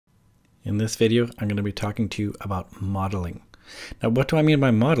In this video, I'm going to be talking to you about modeling. Now, what do I mean by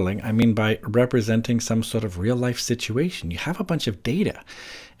modeling? I mean by representing some sort of real-life situation. You have a bunch of data,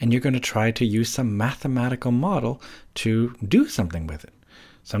 and you're going to try to use some mathematical model to do something with it.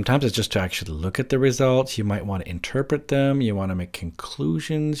 Sometimes it's just to actually look at the results. You might want to interpret them. You want to make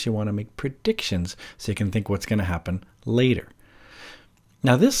conclusions. You want to make predictions so you can think what's going to happen later.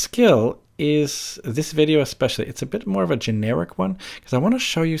 Now, this skill is, this video especially, it's a bit more of a generic one because I want to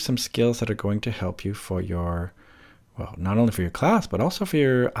show you some skills that are going to help you for your, well, not only for your class, but also for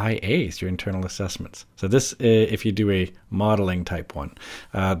your IAs, your internal assessments. So this, if you do a modeling type one,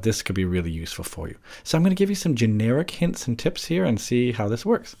 this could be really useful for you. So I'm going to give you some generic hints and tips here and see how this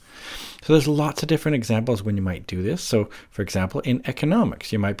works. So there's lots of different examples when you might do this. So for example, in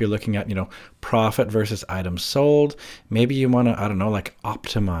economics, you might be looking at, profit versus items sold. Maybe you want to, I don't know, like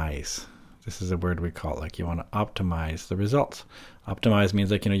optimize. This is a word we call it, like you want to optimize the results. Optimize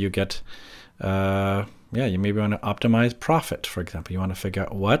means like, you get, you maybe want to optimize profit, for example. You want to figure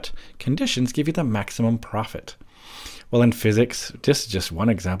out what conditions give you the maximum profit. Well, in physics, this is just one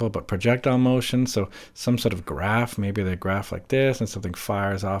example, but projectile motion, so some sort of graph, maybe the graph like this, and something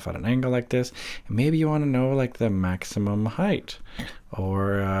fires off at an angle like this. And maybe you want to know like the maximum height,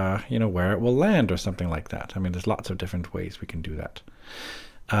 or, where it will land, or something like that. I mean, there's lots of different ways we can do that.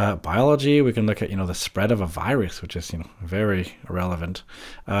 Biology, we can look at, the spread of a virus, which is, very relevant.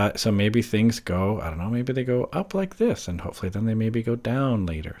 So maybe things go, I don't know, maybe they go up like this, and hopefully then they maybe go down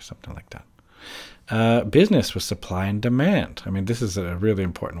later, something like that. Business with supply and demand. I mean, this is a really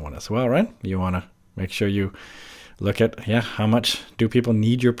important one as well, right? You want to make sure you look at, how much do people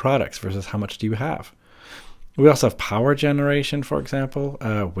need your products versus how much do you have? We also have power generation, for example,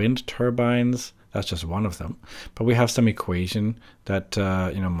 wind turbines. That's just one of them. But we have some equation that,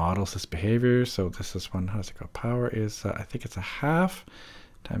 models this behavior. So this is one, how does it go? Power is, I think it's a half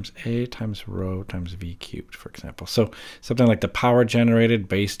times A times rho times V cubed, for example. So something like the power generated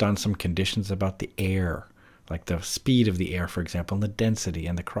based on some conditions about the air, like the speed of the air, for example, and the density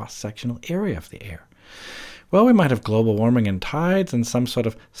and the cross-sectional area of the air. Well, we might have global warming and tides and some sort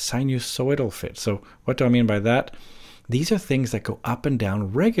of sinusoidal fit. So what do I mean by that? These are things that go up and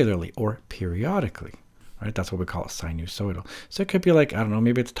down regularly or periodically, right? That's what we call a sinusoidal. So it could be like, I don't know,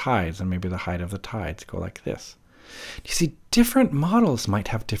 maybe it's tides, and maybe the height of the tides go like this. You see, different models might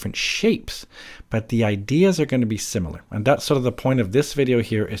have different shapes, but the ideas are going to be similar. And that's sort of the point of this video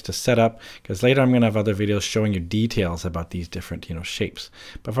here, is to set up, because later I'm going to have other videos showing you details about these different, shapes.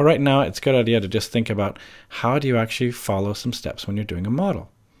 But for right now, it's a good idea to just think about how do you actually follow some steps when you're doing a model.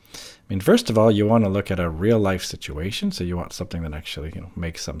 I mean, first of all, you want to look at a real life situation. So you want something that actually,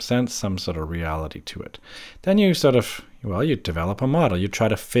 makes some sense, some sort of reality to it. Then you sort of, you develop a model. You try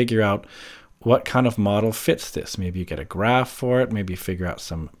to figure out what kind of model fits this. Maybe you get a graph for it. Maybe you figure out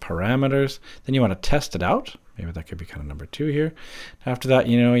some parameters. Then you want to test it out. Maybe that could be kind of number 2 here. After that,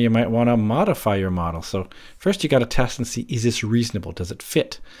 you might want to modify your model. So first you got to test and see, is this reasonable? Does it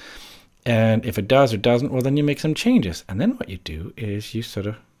fit? And if it does or doesn't, well, then you make some changes. And then what you do is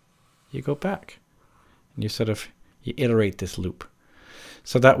you go back and you iterate this loop.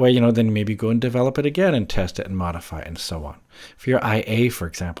 So that way, then maybe go and develop it again and test it and modify it and so on. For your IA, for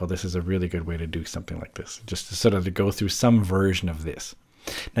example, this is a really good way to do something like this, just to sort of go through some version of this.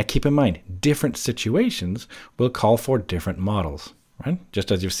 Now, keep in mind, different situations will call for different models, right?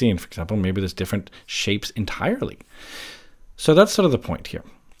 Just as you've seen, for example, maybe there's different shapes entirely. So that's sort of the point here.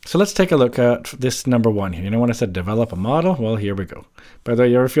 So let's take a look at this number 1 here. When I said develop a model, well, here we go. By the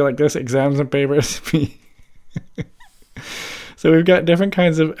way, you ever feel like this? Exams and papers? So we've got different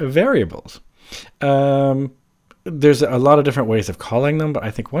kinds of variables. There's a lot of different ways of calling them, but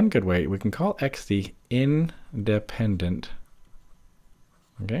I think one good way, we can call X the independent,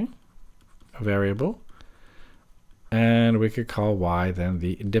 variable. And we could call Y then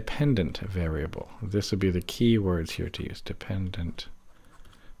the dependent variable. This would be the key words here to use, dependent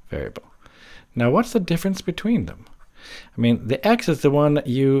variable. Now, what's the difference between them? I mean, the X is the one that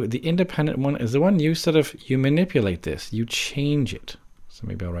the independent one is the one you you manipulate this, you change it. So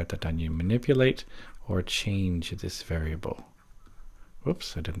maybe I'll write that down. You manipulate or change this variable.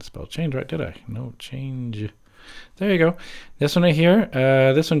 Whoops, I didn't spell change right, did I? No, change. There you go. This one right here,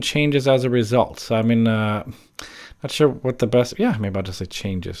 this one changes as a result. So I mean, not sure what the best, maybe I'll just say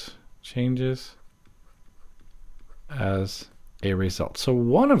changes. Changes as a result. So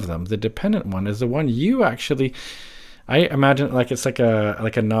one of them, the dependent one, is the one you actually, I imagine like it's like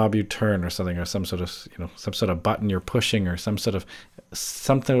a knob you turn or something, or some sort of some sort of button you're pushing, or some sort of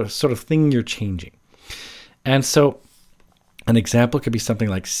thing you're changing. And so An example could be something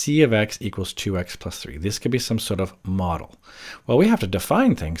like c of x equals 2x plus 3. This could be some sort of model. Well, we have to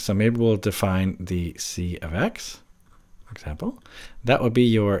define things, so maybe we'll define the c of x, for example. That would be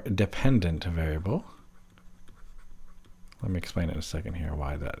your dependent variable. Let me explain in a second here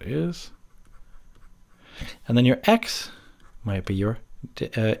why that is. And then your x might be your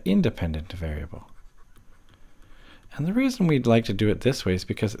independent variable. And the reason we'd like to do it this way is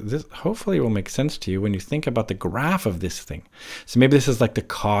because this hopefully will make sense to you when you think about the graph of this thing. So maybe this is like the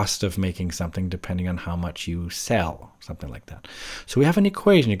cost of making something depending on how much you sell, something like that. So we have an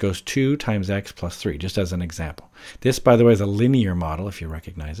equation. It goes 2 times x plus 3, just as an example. This, by the way, is a linear model, if you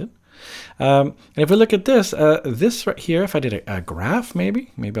recognize it. And if we look at this, this right here, if I did a graph, maybe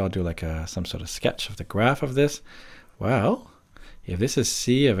I'll do like some sort of sketch of the graph of this. Well, if this is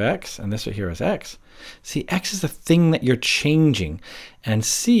c of x and this right here is x, see, x is the thing that you're changing, and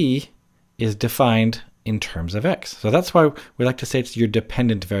c is defined in terms of x. So that's why we like to say it's your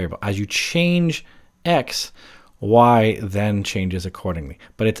dependent variable. As you change x, y then changes accordingly.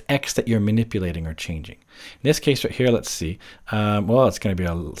 But it's x that you're manipulating or changing. In this case right here, let's see. Well, it's going to be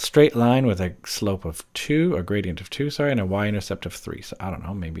a straight line with a slope of 2, a gradient of 2, sorry, and a y-intercept of 3. So I don't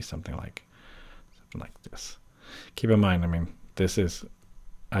know, maybe something like this. Keep in mind, I mean, this is,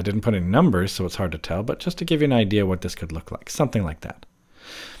 I didn't put any numbers, so it's hard to tell, but just to give you an idea what this could look like, something like that.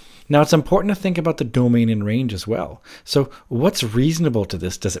 Now, it's important to think about the domain and range as well. So what's reasonable to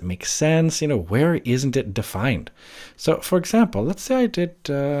this? Does it make sense? You know, where isn't it defined? So for example, let's say I did,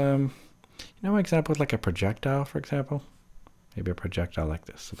 you know, an example with like a projectile, for example. Maybe a projectile like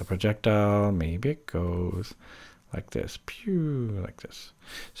this. So the projectile, maybe it goes like this, pew, like this.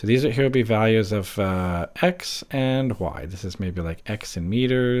 So these are here will be values of x and y. This is maybe like x in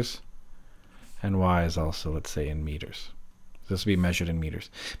meters, and y is also, let's say, in meters. This will be measured in meters.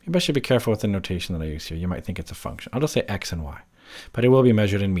 Maybe I should be careful with the notation that I use here. You might think it's a function. I'll just say x and y, but it will be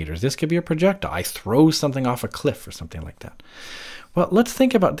measured in meters. This could be a projectile. I throw something off a cliff or something like that. Well, let's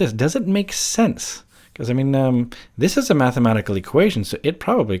think about this. Does it make sense? Because, I mean, this is a mathematical equation, so it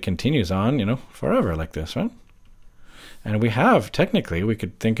probably continues on, you know, forever like this, right? And we have, technically, we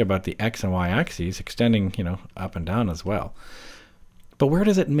could think about the x and y axes extending, you know, up and down as well. But where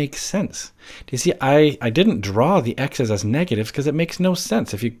does it make sense? Do you see, I didn't draw the x's as negatives because it makes no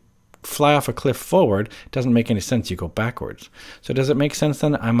sense. If you fly off a cliff forward, it doesn't make any sense. You go backwards. So does it make sense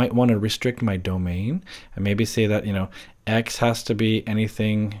then? I might want to restrict my domain and maybe say that, you know, x has to be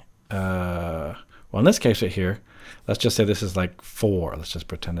anything, well, in this case right here, let's just say this is like 4. Let's just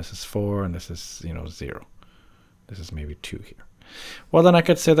pretend this is 4 and this is, you know, 0. This is maybe 2 here. Well, then I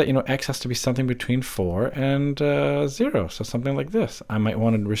could say that, you know, x has to be something between 4 and 0. So something like this. I might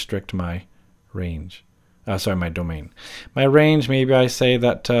want to restrict my range. Sorry, my domain. My range, maybe I say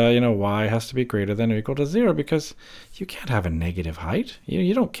that, you know, y has to be greater than or equal to 0 because you can't have a negative height.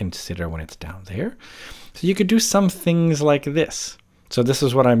 You don't consider when it's down there. So you could do some things like this. So this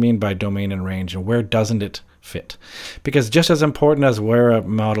is what I mean by domain and range, and where doesn't it fit? Because just as important as where a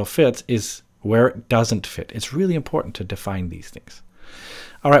model fits is where it doesn't fit. It's really important to define these things.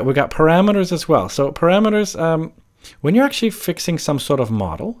 All right, we got parameters as well. So parameters, when you're actually fixing some sort of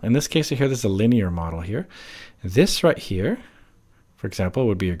model, in this case here, this is a linear model here. This right here, for example,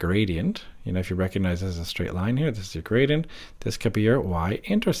 would be a gradient. You know, if you recognize this as a straight line here, this is your gradient. This could be your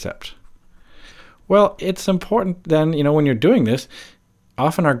y-intercept. Well, it's important then, you know, when you're doing this,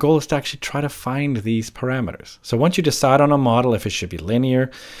 often our goal is to actually try to find these parameters. So once you decide on a model, if it should be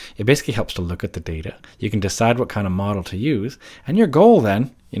linear, it basically helps to look at the data. You can decide what kind of model to use. And your goal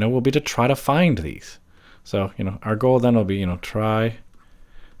then, you know, will be to try to find these. So, you know, our goal then will be, you know, try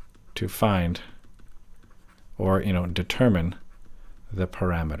to find or, you know, determine the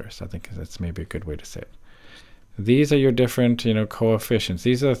parameters. I think that's maybe a good way to say it. These are your different, you know, coefficients.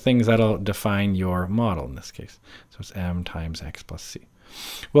 These are the things that'll define your model in this case. So it's m times x plus c.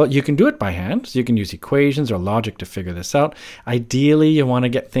 Well, you can do it by hand. So you can use equations or logic to figure this out. Ideally, you want to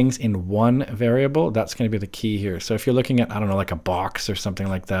get things in one variable. That's going to be the key here. So if you're looking at, I don't know, like a box or something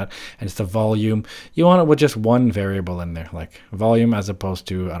like that, and it's the volume, you want it with just one variable in there, like volume as opposed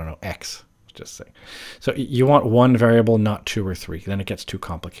to, I don't know, x, just say. So you want one variable, not 2 or 3. Then it gets too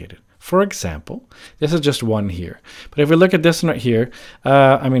complicated. For example, this is just one here. But if we look at this one right here,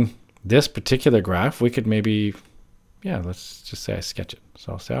 I mean, this particular graph, we could maybe, yeah, let's just say I sketch it.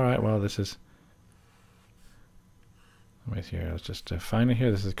 So I'll say, all right, well, this is, right here, let's just define it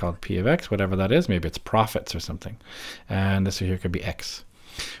here. This is called P of X, whatever that is. Maybe it's profits or something. And this here could be X.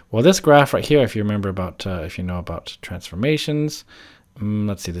 Well, this graph right here, if you remember about, if you know about transformations,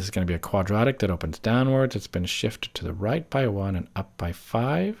 let's see, this is going to be a quadratic that opens downwards. It's been shifted to the right by 1 and up by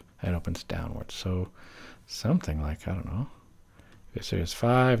 5. And it opens downwards. So something like, I don't know, This here is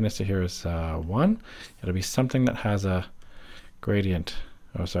 5, and this here is 1. It'll be something that has a gradient,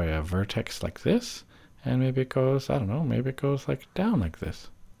 oh sorry, a vertex like this, and maybe it goes, I don't know, maybe it goes like down like this.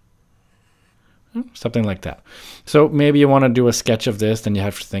 Something like that. So maybe you want to do a sketch of this, then you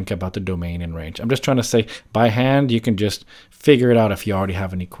have to think about the domain and range. I'm just trying to say, by hand, you can just figure it out if you already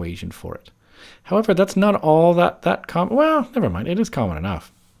have an equation for it. However, that's not all that common. Well, never mind, it is common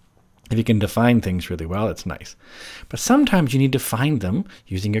enough. If you can define things really well, it's nice. But sometimes you need to find them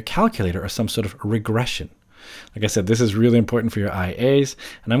using your calculator or some sort of regression. Like I said, this is really important for your IAs,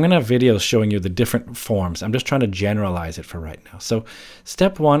 and I'm going to have videos showing you the different forms. I'm just trying to generalize it for right now. So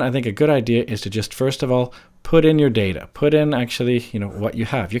step 1, I think a good idea is to just first of all put in your data. Put in actually, what you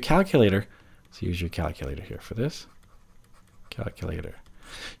have. Your calculator. Let's use your calculator here for this. Calculator.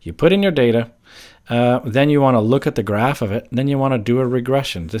 You put in your data, then you want to look at the graph of it, then you want to do a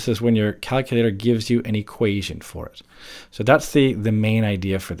regression. This is when your calculator gives you an equation for it. So that's the main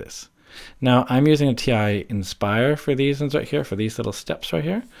idea for this. Now, I'm using a TI Inspire for these ones right here, for these little steps right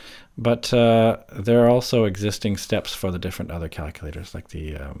here. But there are also existing steps for the different other calculators, like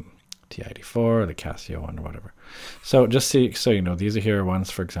the TI-84, the Casio one, or whatever. So just so you know, these are here ones,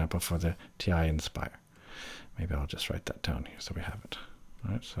 for example, for the TI Inspire. Maybe I'll just write that down here so we have it.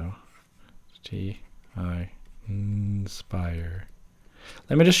 All right, so TI Inspire.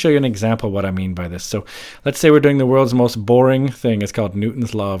 Let me just show you an example of what I mean by this. So let's say we're doing the world's most boring thing. It's called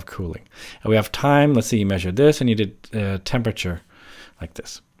Newton's law of cooling. And we have time. Let's say you measured this and you did temperature like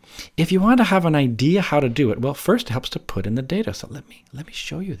this. If you want to have an idea how to do it, well, first it helps to put in the data. So let me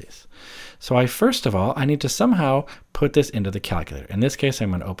show you this. So first of all, I need to somehow put this into the calculator. In this case, I'm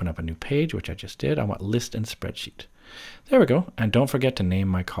going to open up a new page, which I just did. I want list and spreadsheet. There we go. And don't forget to name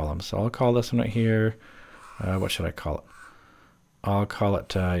my columns. So I'll call this one right here. What should I call it? I'll call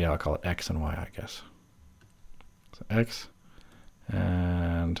it, I'll call it X and Y, I guess. So X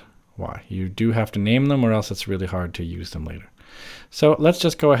and Y. You do have to name them or else it's really hard to use them later. So let's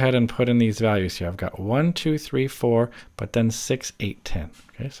just go ahead and put in these values here. I've got 1, 2, 3, 4, but then 6, 8, 10.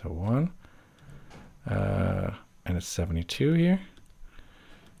 Okay, so 1, and it's 72 here.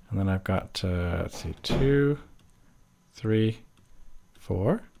 And then I've got, let's see, 2, 3,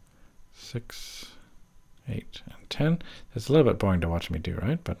 4, 6, 8, and 10. It's a little bit boring to watch me do,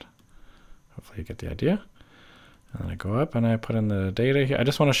 right? But hopefully you get the idea. And then I go up and I put in the data here. I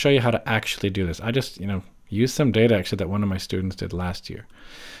just want to show you how to actually do this. I just, use some data actually that one of my students did last year.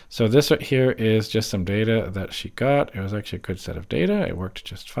 So this right here is just some data that she got. It was actually a good set of data. It worked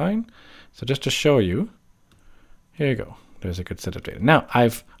just fine. So just to show you, here you go. There's a good set of data. Now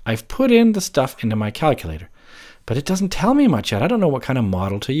I've put in the stuff into my calculator, but it doesn't tell me much yet. I don't know what kind of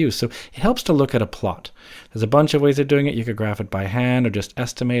model to use. So it helps to look at a plot. There's a bunch of ways of doing it. You could graph it by hand or just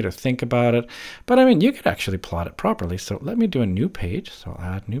estimate or think about it. But I mean, you could actually plot it properly. So let me do a new page. So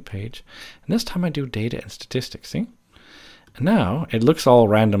I'll add new page. And this time I do data and statistics. See? And now it looks all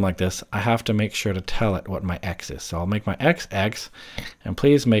random like this. I have to make sure to tell it what my X is. So I'll make my X, X, and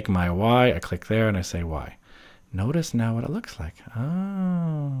please make my Y. I click there and I say Y. Notice now what it looks like.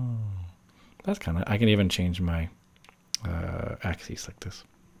 Oh, that's kind of, I can even change my axes like this.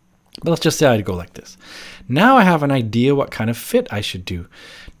 But let's just say I'd go like this. Now I have an idea what kind of fit I should do.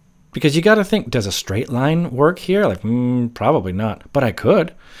 Because you got to think, does a straight line work here? Like, probably not, but I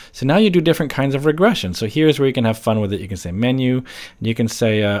could. So now you do different kinds of regression. So here's where you can have fun with it. You can say menu, and you can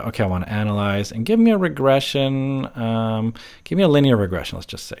say, okay, I want to analyze, and give me a regression, give me a linear regression, let's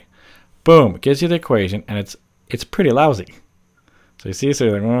just say. Boom, it gives you the equation, and it's pretty lousy. So you see, so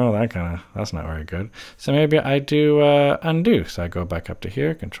you're like, well, that's not very good. So maybe I do undo. So I go back up to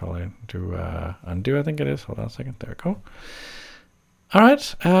here, Control A, do undo, I think it is. Hold on a second, there we go. All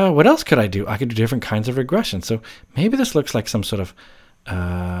right, what else could I do? I could do different kinds of regression. So maybe this looks like some sort of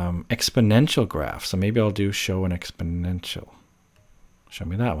exponential graph. So maybe I'll do show an exponential. Show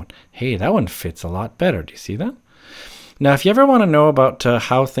me that one. Hey, that one fits a lot better. Do you see that? Now, if you ever want to know about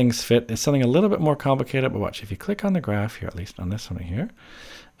how things fit, it's something a little bit more complicated, but watch. If you click on the graph here, at least on this one here,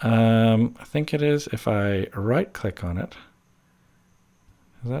 I think it is if I right-click on it.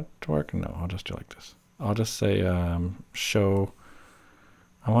 Does that work? No, I'll just do it like this. I'll just say show.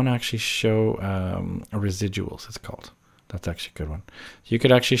 I want to actually show residuals, it's called. That's actually a good one. You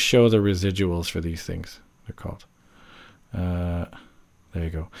could actually show the residuals for these things, they're called. There you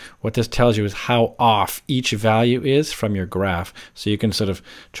go. What this tells you is how off each value is from your graph. So you can sort of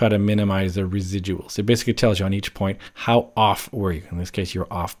try to minimize the residuals. It basically tells you on each point, how off were you? In this case, you're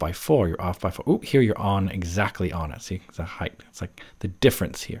off by 4. You're off by 4. Oh, here you're on exactly on it. See, it's a height. It's like the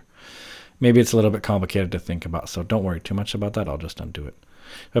difference here. Maybe it's a little bit complicated to think about. So don't worry too much about that. I'll just undo it.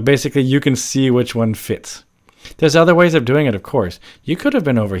 But basically, you can see which one fits. There's other ways of doing it, of course. You could have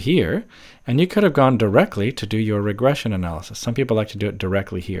been over here, and you could have gone directly to do your regression analysis. Some people like to do it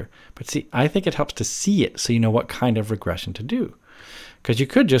directly here. But see, I think it helps to see it so you know what kind of regression to do. Because you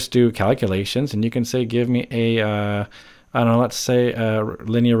could just do calculations, and you can say, give me a, I don't know, let's say a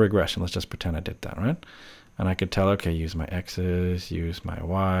linear regression. Let's just pretend I did that, right? And I could tell, okay, use my x's, use my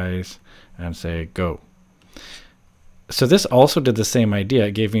y's, and say, go. So this also did the same idea.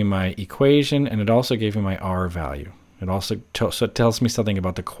 It gave me my equation, and it also gave me my R value. It also so it tells me something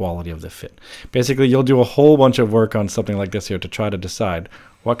about the quality of the fit. Basically, you'll do a whole bunch of work on something like this here to try to decide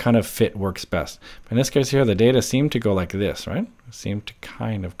what kind of fit works best. In this case here, the data seem to go like this, right? It seemed to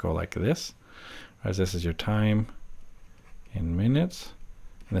kind of go like this. Whereas this is your time in minutes,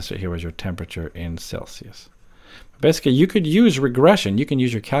 and this right here was your temperature in Celsius. Basically, you could use regression. You can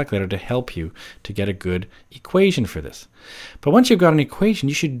use your calculator to help you to get a good equation for this. But once you've got an equation,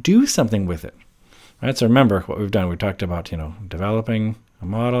 you should do something with it. Right? So remember what we've done. We talked about, developing a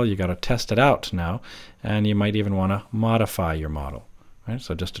model. You got to test it out now, and you might even want to modify your model. Right?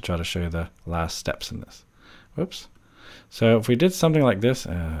 So just to try to show you the last steps in this. Whoops. So if we did something like this,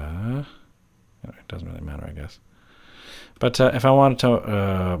 it doesn't really matter, I guess. But if I wanted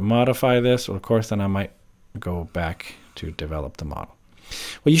to modify this, well, of course, then I might go back to develop the model.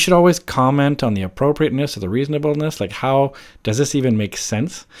 Well, you should always comment on the appropriateness or the reasonableness, like how does this even make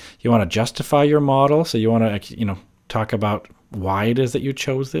sense? You want to justify your model, so you want to talk about why it is that you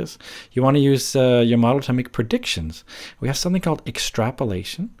chose this. You want to use your model to make predictions. We have something called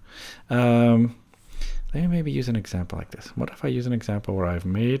extrapolation. Let me maybe use an example like this. What if I use an example where I've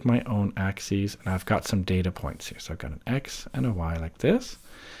made my own axes and I've got some data points here. So I've got an X and a Y like this.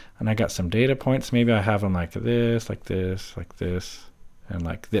 And I got some data points. Maybe I have them like this, like this, like this, and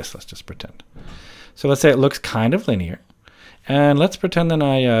like this. Let's just pretend. So let's say it looks kind of linear. And let's pretend that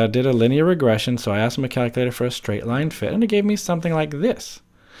I did a linear regression. So I asked my calculator for a straight line fit, and it gave me something like this.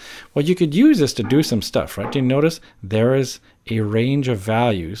 Well, you could use this to do some stuff, right? Do you notice there is a range of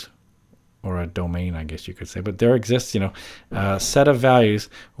values, or a domain, I guess you could say, but there exists, a set of values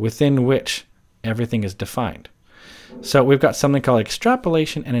within which everything is defined. So we've got something called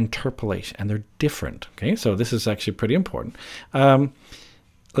extrapolation and interpolation, and they're different. Okay, so this is actually pretty important.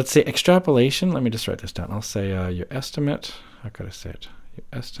 Let's say extrapolation. Let me just write this down. I'll say your estimate. How could I say it? Your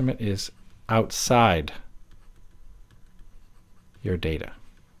estimate is outside your data.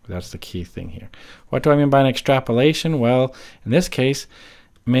 That's the key thing here. What do I mean by an extrapolation? Well, in this case,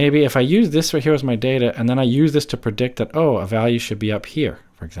 maybe if I use this right here as my data, and then I use this to predict that, oh, a value should be up here,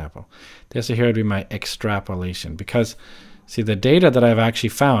 for example. This here would be my extrapolation, because, see, the data that I've actually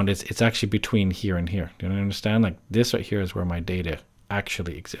found, it's actually between here and here. Do you understand? Like this right here is where my data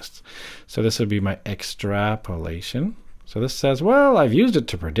actually exists. So this would be my extrapolation. So this says, well, I've used it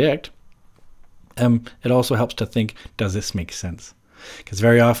to predict. It also helps to think, does this make sense? Because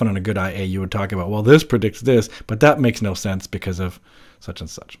very often in a good IA, you would talk about, well, this predicts this, but that makes no sense because of such and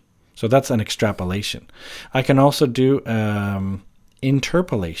such. So that's an extrapolation. I can also do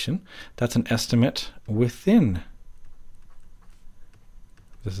interpolation. That's an estimate within.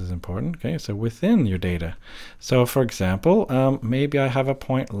 This is important. Okay, so within your data. So for example, maybe I have a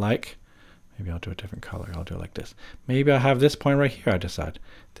point like, maybe I'll do a different color. I'll do it like this. Maybe I have this point right here, I decide.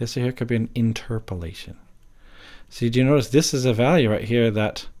 This here could be an interpolation. See, do you notice this is a value right here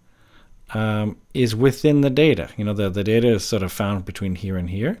that is within the data? The data is sort of found between here and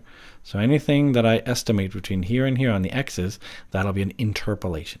here. So anything that I estimate between here and here on the x's, that'll be an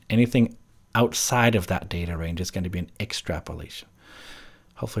interpolation. Anything outside of that data range is going to be an extrapolation.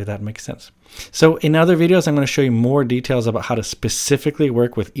 Hopefully that makes sense. So in other videos, I'm going to show you more details about how to specifically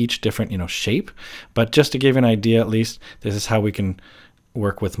work with each different shape. But just to give you an idea, at least, this is how we can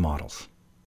work with models.